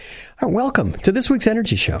Welcome to this week's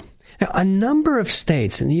Energy Show. Now, a number of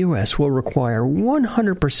states in the U.S. will require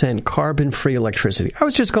 100% carbon-free electricity. I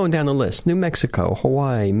was just going down the list. New Mexico,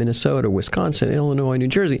 Hawaii, Minnesota, Wisconsin, Illinois, New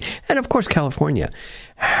Jersey, and of course California.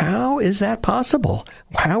 How is that possible?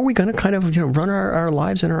 How are we going to kind of run our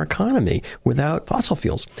lives and our economy without fossil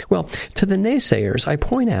fuels? Well, to the naysayers, I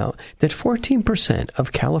point out that 14%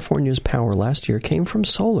 of California's power last year came from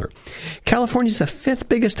solar. California is the fifth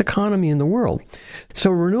biggest economy in the world.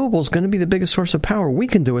 So renewable is going to be the biggest source of power. We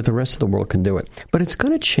can do it. The rest of the world can do it. But it's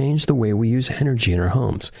going to change the way we use energy in our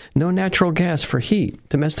homes. No natural gas for heat,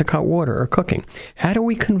 domestic hot water, or cooking. How do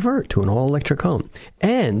we convert to an all-electric home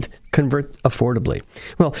and convert affordably?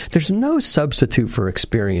 Well, there's no substitute for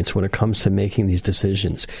experience when it comes to making these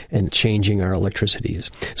decisions and changing our electricity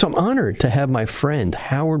use. So I'm honored to have my friend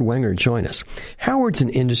Howard Wenger join us. Howard's an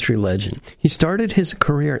industry legend. He started his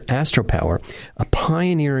career at AstroPower, a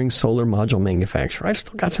pioneering solar module manufacturer. I've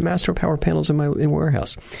still got some AstroPower panels in my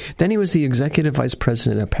warehouse. Then he was the executive vice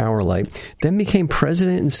president of PowerLight, then became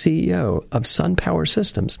president and CEO of Sun Power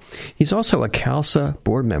Systems. He's also a CALSA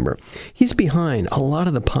board member. He's behind a lot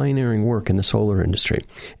of the pioneering work in the solar industry.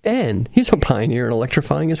 And he's a pioneer in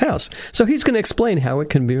electrifying his house. So he's going to explain how it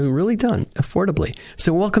can be really done affordably.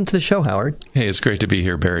 So welcome to the show, Howard. Hey, it's great to be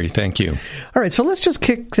here, Barry. Thank you. All right, so let's just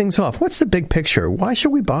kick things off. What's the big picture? Why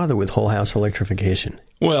should we bother with whole house electrification?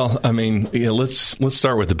 Well, I mean, let's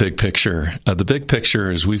start with the big picture. The big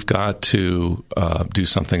picture is we've got to do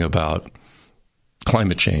something about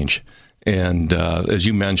climate change. And as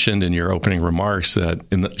you mentioned in your opening remarks, that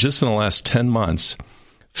just in the last 10 months,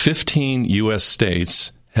 15 U.S.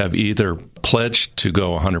 states have either pledged to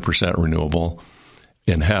go 100% renewable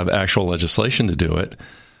and have actual legislation to do it,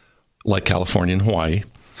 like California and Hawaii,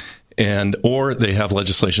 or they have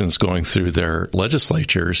legislation that's going through their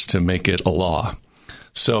legislatures to make it a law.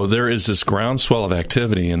 So there is this groundswell of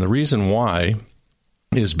activity, and the reason why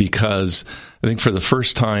is because I think for the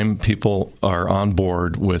first time people are on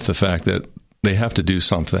board with the fact that they have to do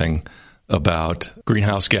something about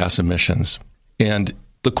greenhouse gas emissions. And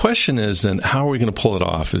the question is then, how are we going to pull it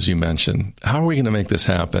off, as you mentioned? How are we going to make this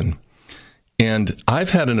happen? And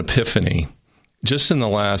I've had an epiphany just in the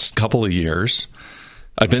last couple of years.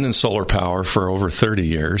 I've been in solar power for over 30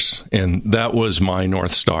 years, and that was my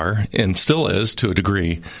North Star, and still is to a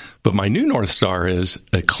degree. But my new North Star is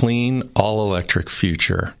a clean, all-electric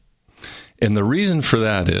future. And the reason for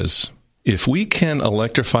that is, if we can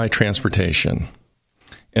electrify transportation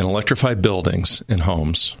and electrify buildings and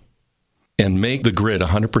homes and make the grid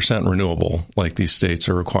 100% renewable, like these states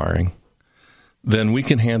are requiring, then we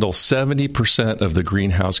can handle 70% of the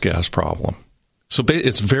greenhouse gas problem. So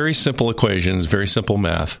it's very simple equations, very simple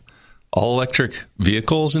math. All electric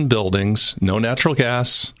vehicles and buildings, no natural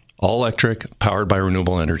gas, all electric, powered by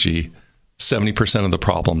renewable energy, 70% of the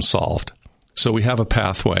problem solved. So we have a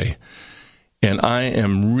pathway. And I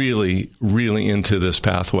am really, really into this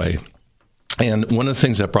pathway. And one of the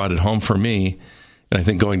things that brought it home for me, and I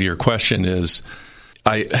think going to your question, is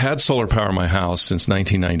I had solar power in my house since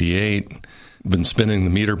 1998, been spinning the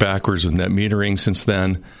meter backwards with net metering since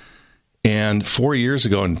then. And 4 years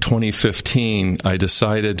ago, in 2015, I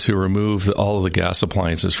decided to remove all of the gas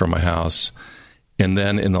appliances from my house. And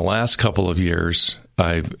then in the last couple of years,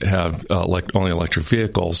 I have only electric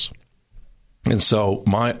vehicles. And so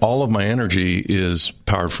all of my energy is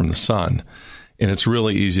powered from the sun. And it's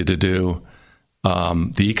really easy to do.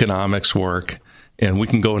 The economics work. And we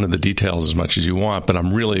can go into the details as much as you want, but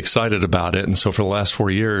I'm really excited about it. And so for the last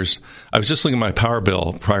 4 years, I was just looking at my power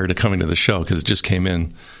bill prior to coming to the show because it just came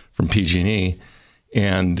in from PG&E,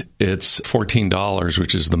 and it's $14,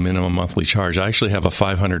 which is the minimum monthly charge. I actually have a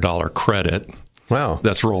 $500 credit. Wow.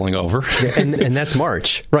 That's rolling over. Yeah, and that's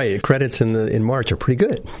March. Right. Credits in March are pretty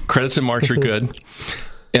good. Credits in March are good.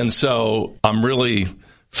 And so I'm really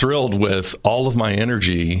thrilled with all of my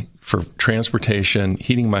energy for transportation,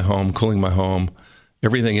 heating my home, cooling my home,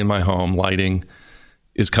 everything in my home, lighting,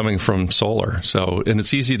 is coming from solar. So, and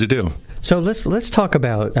it's easy to do. So let's talk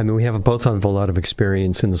about, I mean, we have both have a lot of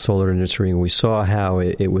experience in the solar industry, and we saw how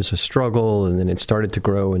it was a struggle, and then it started to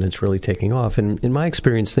grow, and it's really taking off. And in my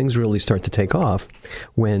experience, things really start to take off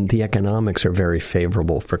when the economics are very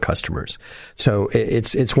favorable for customers. So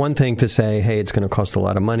it's one thing to say, hey, it's going to cost a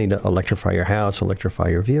lot of money to electrify your house, electrify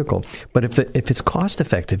your vehicle. But if it's cost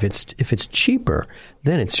effective, if it's cheaper,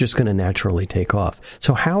 then it's just going to naturally take off.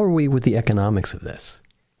 So how are we with the economics of this?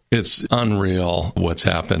 It's unreal what's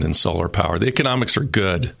happened in solar power. The economics are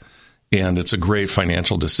good, and it's a great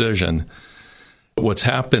financial decision. What's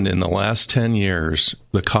happened in the last 10 years,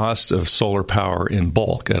 the cost of solar power in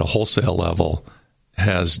bulk at a wholesale level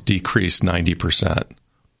has decreased 90%.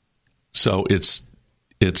 So it's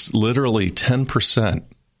it's literally 10%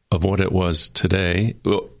 of what it was today.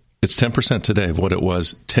 Well, it's 10% today of what it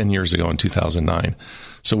was 10 years ago in 2009.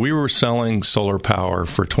 So we were selling solar power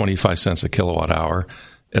for 25 cents a kilowatt hour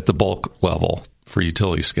at the bulk level for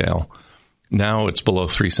utility scale. Now it's below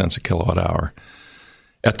 3 cents a kilowatt hour.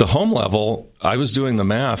 At the home level, I was doing the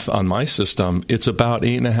math on my system. It's about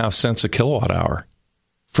 8.5 cents a kilowatt hour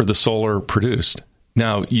for the solar produced.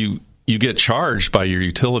 Now, you get charged by your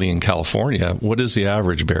utility in California. What is the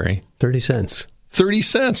average, Barry? 30 cents. 30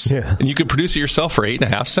 cents. Yeah. And you can produce it yourself for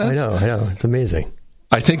 8.5 cents? I know. It's amazing.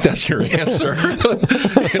 I think that's your answer.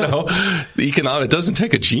 It doesn't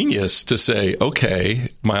take a genius to say, okay,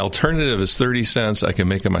 my alternative is 30 cents. I can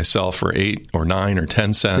make it myself for 8 or 9 or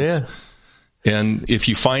 10 cents. Yeah. And if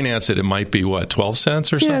you finance it, it might be, 12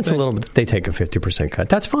 cents or something? Yeah, it's a little bit. They take a 50% cut.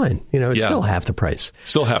 That's fine. It's still half the price.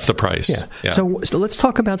 Still half the price. Yeah. So let's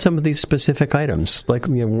talk about some of these specific items. Like,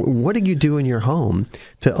 what do you do in your home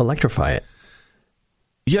to electrify it?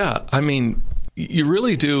 Yeah, you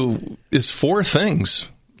really do is 4 things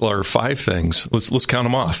or 5 things. Let's count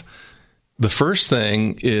them off. The first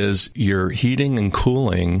thing is your heating and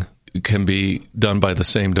cooling can be done by the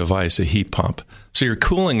same device, a heat pump. So your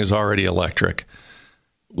cooling is already electric.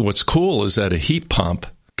 What's cool is that a heat pump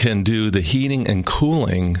can do the heating and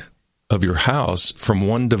cooling of your house from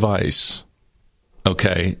one device.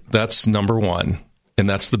 Okay, that's number one, and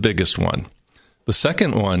that's the biggest one. The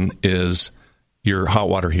second one is your hot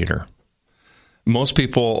water heater. Most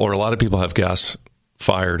people, or a lot of people, have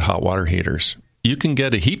gas-fired hot water heaters. You can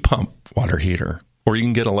get a heat pump water heater, or you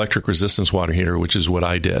can get electric resistance water heater, which is what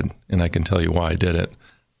I did, and I can tell you why I did it.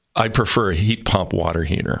 I prefer a heat pump water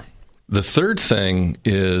heater. The third thing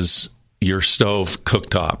is your stove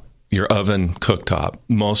cooktop, your oven cooktop.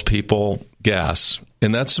 Most people, gas.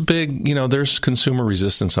 And that's a big, there's consumer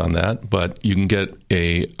resistance on that, but you can get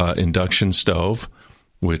a induction stove,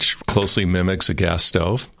 which closely mimics a gas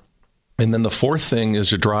stove. And then the fourth thing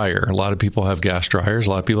is a dryer. A lot of people have gas dryers. A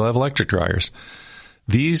lot of people have electric dryers.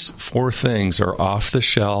 These 4 things are off the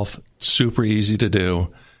shelf, super easy to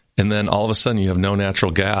do. And then all of a sudden you have no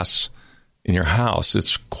natural gas in your house.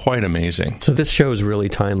 It's quite amazing. So this show is really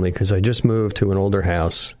timely because I just moved to an older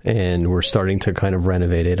house and we're starting to kind of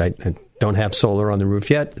renovate it. I don't have solar on the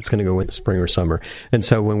roof yet. It's going to go in spring or summer. And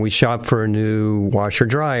so when we shop for a new washer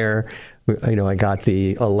dryer, I got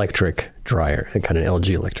the electric dryer. I got an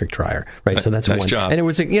LG electric dryer, right? So that's nice one. Job. And it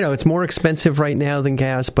was, it's more expensive right now than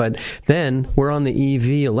gas, but then we're on the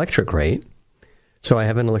EV electric rate. So I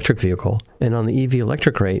have an electric vehicle, and on the EV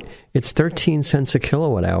electric rate, it's 13 cents a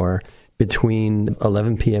kilowatt hour between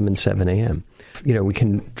 11 p.m. and 7 a.m. We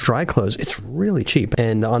can dry clothes. It's really cheap.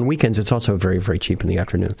 And on weekends, it's also very, very cheap in the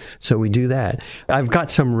afternoon. So we do that. I've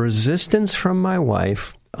got some resistance from my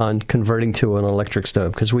wife on converting to an electric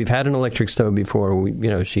stove because we've had an electric stove before.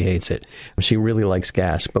 She hates it. She really likes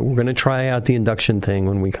gas, but we're going to try out the induction thing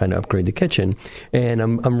when we kind of upgrade the kitchen. And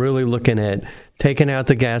I'm really looking at taking out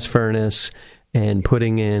the gas furnace and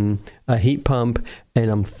putting in a heat pump. And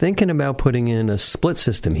I'm thinking about putting in a split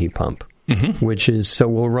system heat pump. Mm-hmm. Which is, so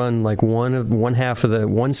we'll run like one half of the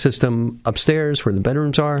one system upstairs where the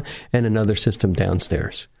bedrooms are and another system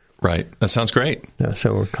downstairs. Right. That sounds great.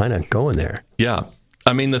 So we're kind of going there. Yeah.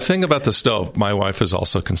 The thing about the stove, my wife is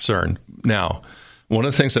also concerned. Now, one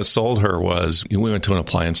of the things that sold her was we went to an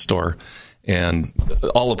appliance store, and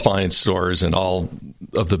all appliance stores and all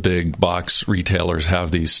of the big box retailers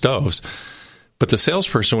have these stoves. But the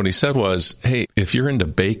salesperson, what he said was, hey, if you're into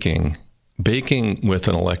baking with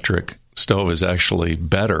an electric stove is actually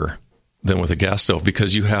better than with a gas stove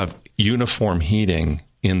because you have uniform heating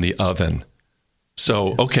in the oven.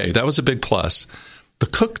 So, okay, that was a big plus. The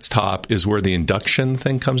cooktop is where the induction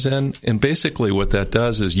thing comes in. And basically what that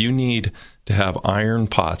does is you need to have iron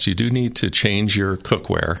pots. You do need to change your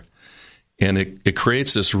cookware. And it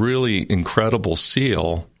creates this really incredible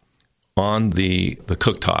seal on the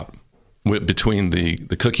cooktop between the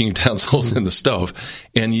cooking utensils and the stove.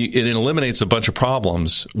 And it eliminates a bunch of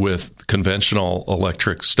problems with conventional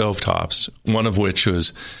electric stovetops, one of which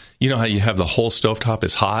was, how you have the whole stovetop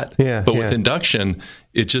is hot? Yeah. But with induction,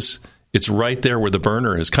 it's right there where the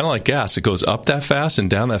burner is. Kind of like gas. It goes up that fast and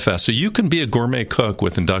down that fast. So you can be a gourmet cook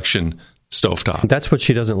with induction stovetop. That's what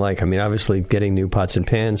she doesn't like. Obviously, getting new pots and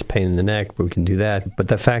pans, pain in the neck, but we can do that. But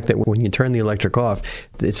the fact that when you turn the electric off,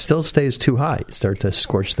 it still stays too high. You start to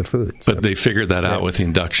scorch the food. So, but they figured that out with the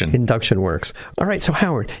induction. Induction works. All right. So,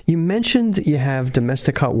 Howard, you mentioned you have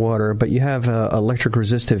domestic hot water, but you have electric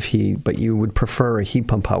resistive heat, but you would prefer a heat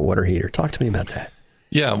pump hot water heater. Talk to me about that.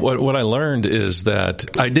 Yeah, what I learned is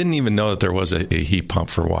that I didn't even know that there was a heat pump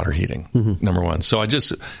for water heating, number one. So I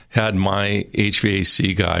just had my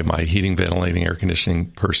HVAC guy, my heating, ventilating, air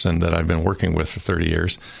conditioning person that I've been working with for 30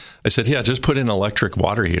 years. I said, yeah, just put in an electric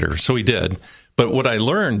water heater. So he did. But what I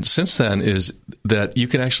learned since then is that you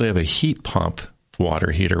can actually have a heat pump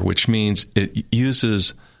water heater, which means it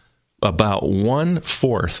uses about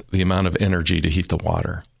 1/4 the amount of energy to heat the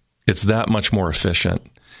water. It's that much more efficient.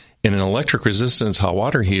 And an electric resistance hot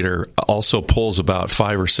water heater also pulls about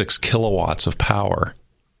 5 or 6 kilowatts of power,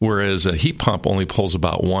 whereas a heat pump only pulls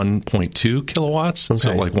about 1.2 kilowatts,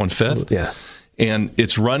 so like 1/5. Yeah. And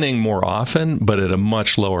it's running more often, but at a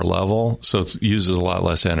much lower level, so it uses a lot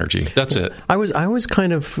less energy. That's it. I was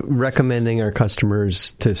kind of recommending our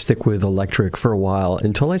customers to stick with electric for a while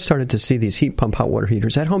until I started to see these heat pump hot water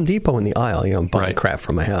heaters at Home Depot in the aisle, buying crap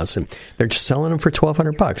from my house, and they're just selling them for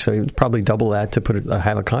 $1,200. So you probably double that to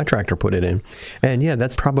have a contractor put it in. And yeah,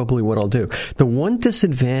 that's probably what I'll do. The one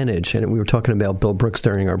disadvantage, and we were talking about Bill Brooks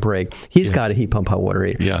during our break, he's got a heat pump hot water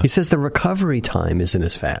heater. Yeah. He says the recovery time isn't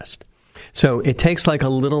as fast. So it takes like a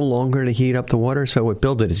little longer to heat up the water. So what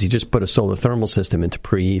Bill did is he just put a solar thermal system in to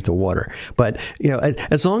preheat the water. But,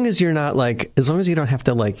 as long as you don't have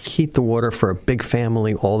to heat the water for a big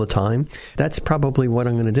family all the time, that's probably what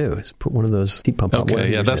I'm going to do is put one of those heat pump hot water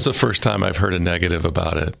heaters that's in. the first time I've heard a negative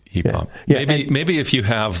about a heat pump. Yeah. Maybe if you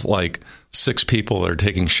have 6 people that are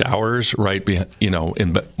taking showers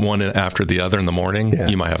in one after the other in the morning,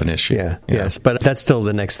 you might have an issue. Yes. But that's still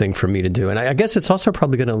the next thing for me to do. And I guess it's also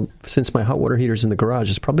probably going to, since my hot water heater's in the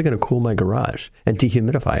garage, it's probably going to cool my garage and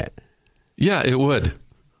dehumidify it. Yeah, it would.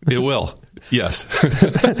 It will. Yes.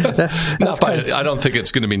 I don't think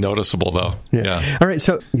it's going to be noticeable, though. Yeah. All right.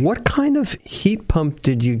 So what kind of heat pump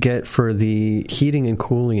did you get for the heating and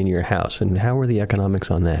cooling in your house, and how were the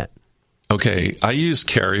economics on that? Okay. I use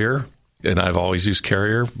Carrier, and I've always used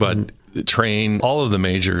Carrier, but Trane, all of the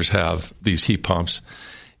majors have these heat pumps.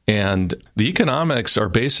 And the economics are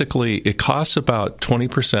basically, it costs about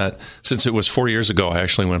 20%. Since it was 4 years ago, I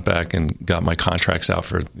actually went back and got my contracts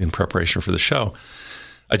out in preparation for the show.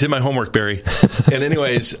 I did my homework, Barry. And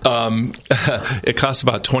anyways, it costs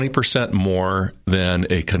about 20% more than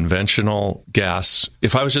a conventional gas.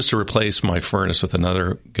 If I was just to replace my furnace with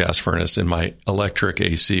another gas furnace and my electric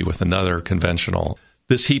AC with another conventional,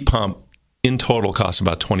 this heat pump in total costs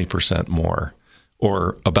about 20% more,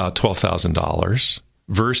 or about $12,000.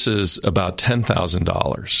 Versus about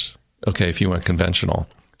 $10,000, okay, if you went conventional.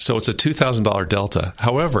 So it's a $2,000 delta.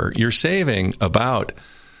 However, you're saving about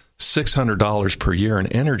 $600 per year in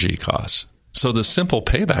energy costs. So the simple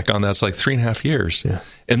payback on that's like 3.5 years. Yeah.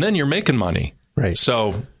 And then you're making money. Right.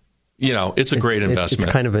 So, it's a great investment.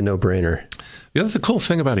 It's kind of a no-brainer. The other cool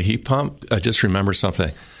thing about a heat pump, I just remember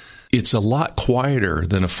something. It's a lot quieter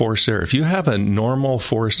than a forced air. If you have a normal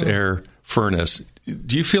forced air furnace,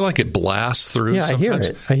 do you feel like it blasts through? Yeah,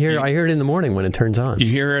 sometimes? I hear it. I hear it in the morning when it turns on. You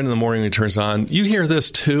hear it in the morning when it turns on. You hear this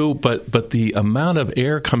too, but the amount of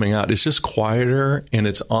air coming out is just quieter, and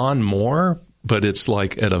it's on more, but it's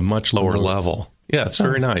like at a much lower level. Yeah, it's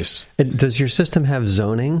very nice. Does your system have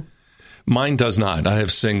zoning? Mine does not. I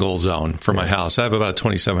have single zone for my house. I have about a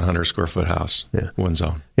 2,700 square foot house. Yeah. One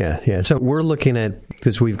zone. Yeah. So we're looking at,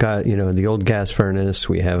 because we've got, the old gas furnace,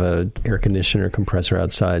 we have a air conditioner compressor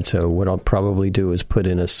outside. So what I'll probably do is put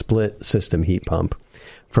in a split system heat pump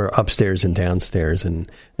for upstairs and downstairs, and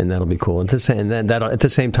that'll be cool. And then at the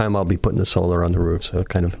same time, I'll be putting the solar on the roof. So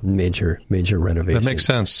kind of major renovation. That makes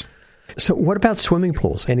sense. So what about swimming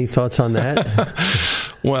pools? Any thoughts on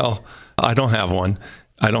that? Well, I don't have one.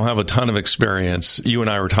 I don't have a ton of experience. You and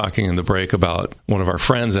I were talking in the break about one of our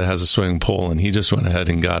friends that has a swimming pool, and he just went ahead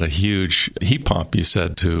and got a huge heat pump, he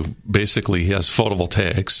said, he has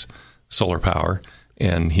photovoltaics, solar power,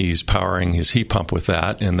 and he's powering his heat pump with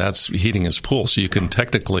that, and that's heating his pool. So you can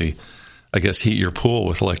technically, I guess, heat your pool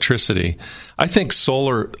with electricity. I think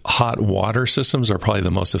solar hot water systems are probably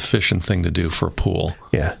the most efficient thing to do for a pool.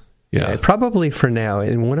 Yeah, probably for now.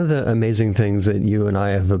 And one of the amazing things that you and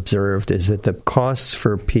I have observed is that the costs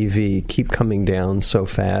for PV keep coming down so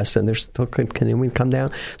fast, and they're still continuing to come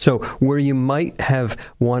down. So where you might have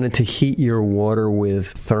wanted to heat your water with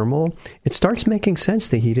thermal, it starts making sense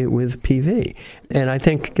to heat it with PV. And I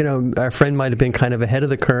think, our friend might have been kind of ahead of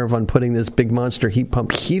the curve on putting this big monster heat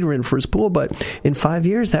pump heater in for his pool, but in 5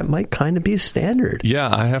 years, that might kind of be standard. Yeah,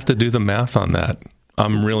 I have to do the math on that.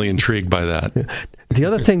 I'm really intrigued by that. The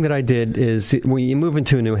other thing that I did is when you move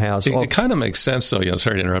into a new house... It kind of makes sense, though.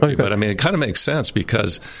 Sorry to interrupt you, but it kind of makes sense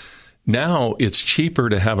because now it's cheaper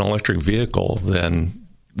to have an electric vehicle than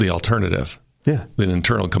the alternative. Yeah. The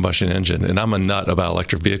internal combustion engine. And I'm a nut about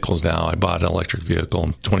electric vehicles now. I bought an electric vehicle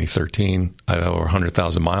in 2013. I have over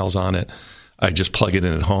 100,000 miles on it. I just plug it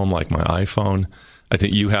in at home like my iPhone. I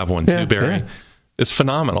think you have one too, Barry. Yeah. It's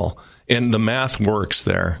phenomenal. And the math works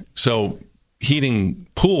there. So heating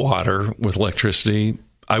pool water with electricity,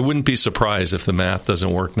 I wouldn't be surprised if the math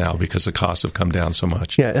doesn't work now because the costs have come down so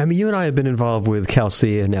much. Yeah, I mean, you and I have been involved with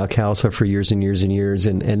CalCea and now CalSA for years and years and years,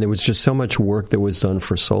 and there was just so much work that was done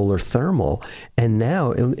for solar thermal. And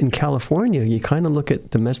now in California, you kind of look at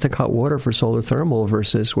domestic hot water for solar thermal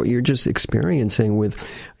versus what you're just experiencing with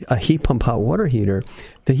a heat pump hot water heater.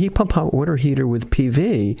 The heat pump hot water heater with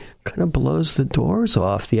PV kind of blows the doors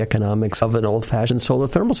off the economics of an old-fashioned solar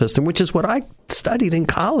thermal system, which is what I studied in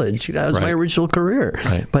college. That was my original career.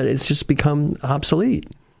 Right. But it's just become obsolete.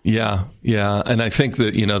 Yeah. And I think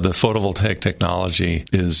that, the photovoltaic technology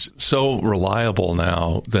is so reliable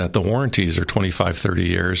now that the warranties are 25, 30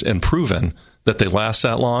 years and proven that they last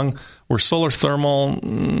that long. Where solar thermal,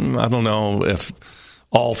 I don't know if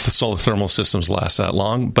all solar thermal systems last that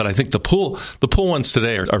long, but I think the pool ones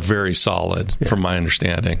today are very solid from my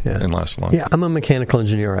understanding and last long. Yeah, I'm a mechanical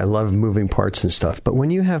engineer. I love moving parts and stuff. But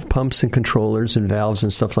when you have pumps and controllers and valves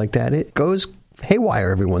and stuff like that, it goes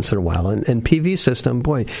haywire every once in a while. And PV system,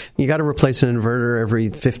 boy, you got to replace an inverter every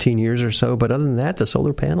 15 years or so. But other than that, the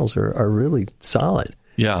solar panels are really solid.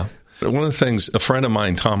 Yeah. One of the things, a friend of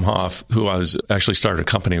mine, Tom Hoff, who I was actually started a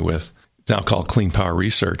company with, now called Clean Power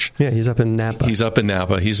Research. Yeah, he's up in Napa.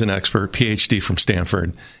 He's an expert, PhD from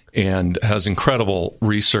Stanford, and has incredible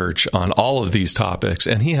research on all of these topics.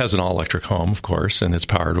 And he has an all-electric home, of course, and it's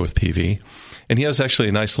powered with PV. And he has actually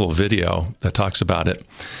a nice little video that talks about it.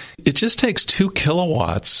 It just takes 2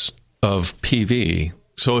 kilowatts of PV.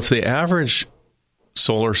 So if the average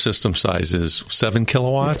solar system size is 7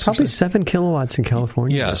 kilowatts. It's probably 7 kilowatts in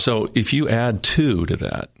California. Yeah, so if you add 2 to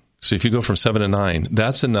that, so if you go from 7 to 9,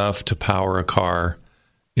 that's enough to power a car,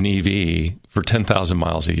 an EV, for 10,000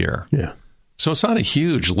 miles a year. Yeah. So it's not a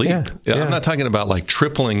huge leap. I'm not talking about like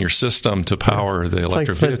tripling your system to power the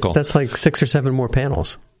electric vehicle. That's like 6 or 7 more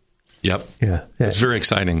panels. Yep. Yeah. It's very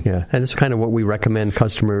exciting. Yeah. And it's kind of what we recommend.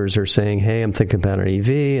 Customers are saying, hey, I'm thinking about an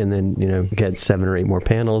EV, and then, get 7 or 8 more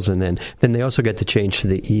panels. And then they also get to change to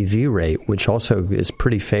the EV rate, which also is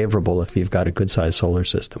pretty favorable if you've got a good sized solar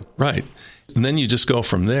system. Right. And then you just go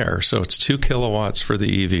from there. So it's 2 kilowatts for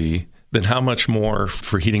the EV. Then how much more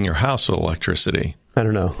for heating your house with electricity? I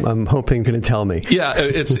don't know. I'm hoping you're going to tell me. Yeah,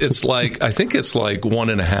 it's like, I think it's like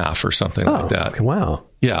 1.5 or something like that. Okay, wow.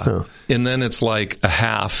 Yeah. Oh. And then it's like a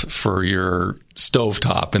half for your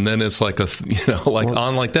stovetop. And then it's like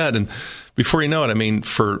on like that. And before you know it, I mean,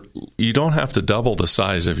 you don't have to double the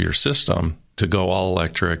size of your system to go all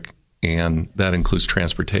electric. And that includes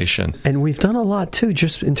transportation. And we've done a lot, too,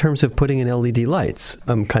 just in terms of putting in LED lights.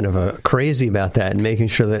 I'm kind of crazy about that and making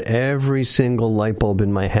sure that every single light bulb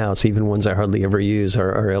in my house, even ones I hardly ever use,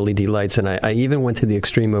 are LED lights. And I even went to the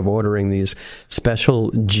extreme of ordering these special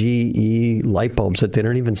GE light bulbs that they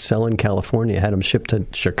don't even sell in California. I had them shipped to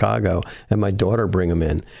Chicago, and my daughter bring them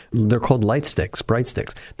in. They're called light sticks, bright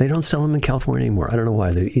sticks. They don't sell them in California anymore. I don't know why.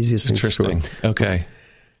 They're the easiest thing to store. Interesting. Okay.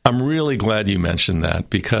 I'm really glad you mentioned that,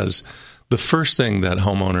 because the first thing that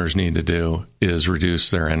homeowners need to do is reduce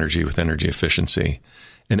their energy with energy efficiency.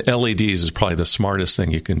 And LEDs is probably the smartest thing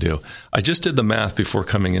you can do. I just did the math before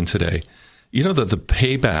coming in today. You know that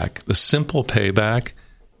the simple payback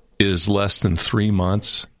is less than 3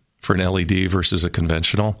 months for an LED versus a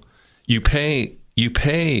conventional. You pay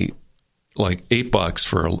like $8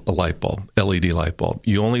 for a light bulb, LED light bulb.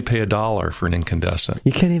 You only pay $1 for an incandescent.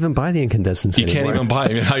 You can't even buy the incandescents anymore. You can't even buy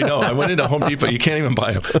them. I know. I went into Home Depot. You can't even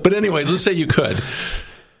buy them. But anyways, let's say you could.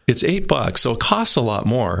 It's $8, so it costs a lot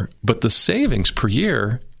more. But the savings per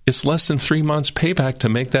year, it's less than 3 months payback to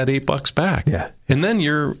make that $8 back. Yeah. And then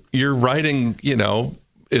you're writing,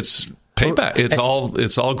 it's payback.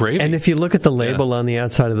 It's all gravy. And if you look at the label on the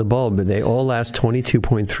outside of the bulb, they all last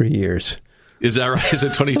 22.3 years. Is that right? Is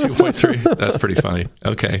it 22.3? That's pretty funny.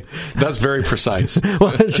 Okay. That's very precise.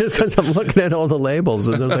 Well, it's just because I'm looking at all the labels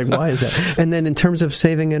and I'm like, why is that? And then in terms of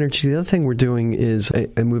saving energy, the other thing we're doing is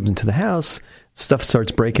I moved into the house. Stuff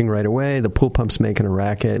starts breaking right away. The pool pump's making a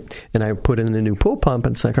racket. And I put in a new pool pump.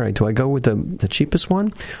 And it's like, all right, do I go with the cheapest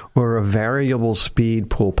one or a variable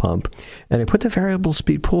speed pool pump? And I put the variable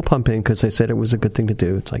speed pool pump in because I said it was a good thing to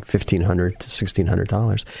do. It's like $1,500 to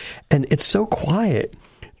 $1,600. And it's so quiet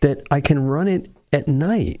that I can run it at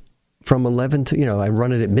night from 11 to, I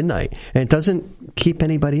run it at midnight, and it doesn't keep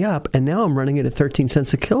anybody up. And now I'm running it at 13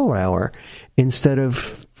 cents a kilowatt hour instead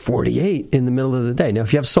of 48 in the middle of the day. Now,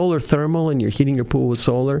 if you have solar thermal and you're heating your pool with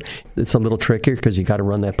solar, it's a little trickier because you got to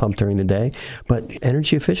run that pump during the day. But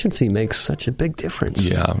energy efficiency makes such a big difference.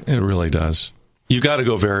 Yeah, it really does. You got to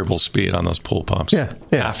go variable speed on those pool pumps. Yeah.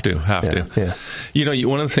 Have to. Yeah. You know,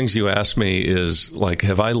 one of the things you asked me is, like,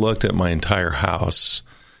 have I looked at my entire house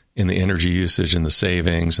in the energy usage and the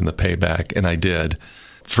savings and the payback? And I did,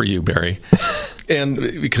 for you, Barry. And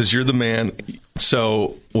because you're the man.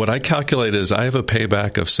 So what I calculate is I have a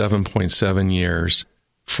payback of 7.7 years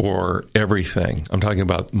for everything. I'm talking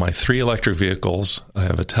about my 3 electric vehicles. I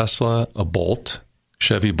have a Tesla, a Bolt,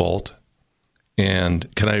 Chevy Bolt.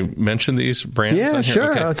 And can I mention these brands? Yeah,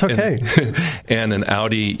 sure. Okay. It's okay. And an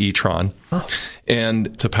Audi e-tron. Oh.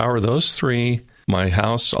 And to power those 3, my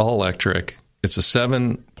house, all electric, it's a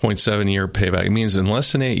 7.7 year payback. It means in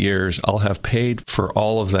less than 8 years, I'll have paid for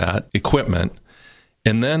all of that equipment.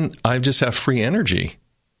 And then I just have free energy.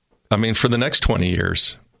 I mean, for the next 20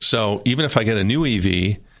 years. So even if I get a new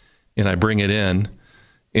EV and I bring it in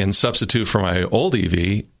and substitute for my old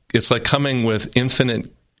EV, it's like coming with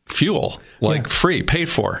infinite fuel, like free, paid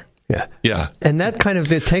for. Yeah. And that kind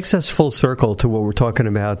of, it takes us full circle to what we're talking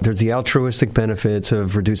about. There's the altruistic benefits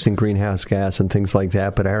of reducing greenhouse gas and things like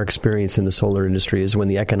that. But our experience in the solar industry is when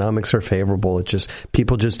the economics are favorable,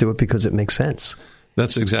 people just do it because it makes sense.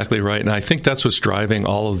 That's exactly right. And I think that's what's driving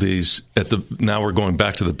all of these now we're going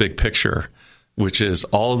back to the big picture, which is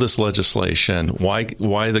all of this legislation, why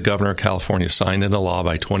the governor of California signed into law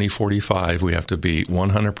by 2045, we have to be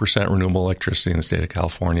 100% renewable electricity in the state of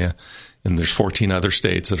California. And there's 14 other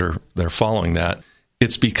states that are following that.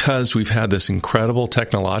 It's because we've had this incredible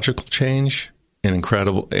technological change and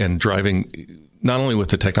driving not only with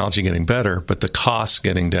the technology getting better, but the costs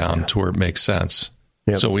getting down to where it makes sense.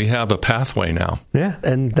 Yep. So we have a pathway now. Yeah,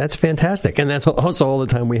 and that's fantastic. And that's also all the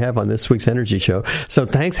time we have on this week's Energy Show. So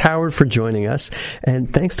thanks, Howard, for joining us. And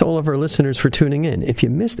thanks to all of our listeners for tuning in. If you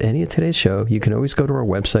missed any of today's show, you can always go to our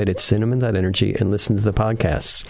website at cinnamon.energy and listen to the podcasts.